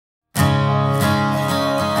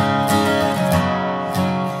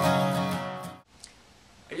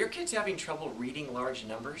kids having trouble reading large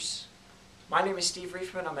numbers? My name is Steve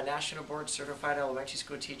Reifman. I'm a National Board Certified Elementary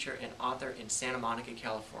School teacher and author in Santa Monica,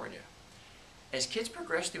 California. As kids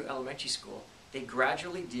progress through elementary school, they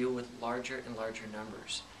gradually deal with larger and larger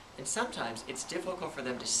numbers. And sometimes it's difficult for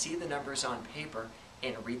them to see the numbers on paper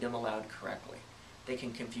and read them aloud correctly. They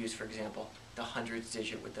can confuse, for example, the hundreds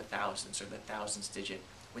digit with the thousands or the thousands digit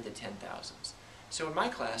with the 10,000s. So in my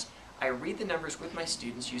class, I read the numbers with my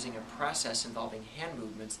students using a process involving hand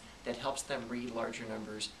movements that helps them read larger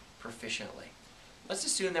numbers proficiently. Let's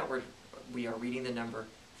assume that we are reading the number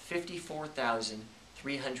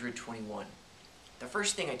 54,321. The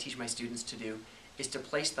first thing I teach my students to do is to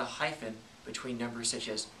place the hyphen between numbers such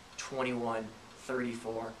as 21,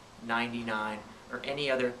 34, 99, or any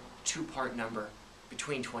other two-part number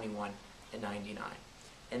between 21 and 99.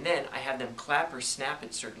 And then I have them clap or snap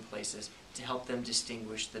at certain places to help them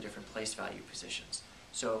distinguish the different place value positions.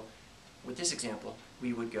 So with this example,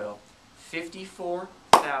 we would go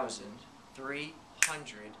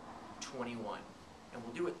 54,321. And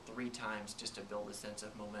we'll do it 3 times just to build a sense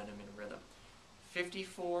of momentum and rhythm.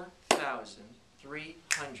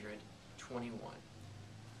 54,321.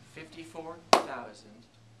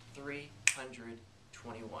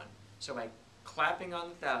 54,321. So by clapping on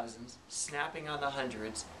the thousands, snapping on the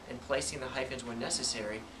hundreds, and placing the hyphens when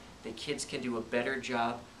necessary, the kids can do a better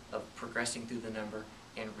job of progressing through the number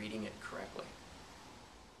and reading it correctly.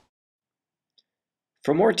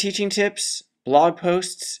 For more teaching tips, blog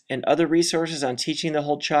posts, and other resources on teaching the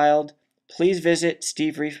whole child, please visit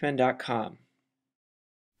stevereifman.com.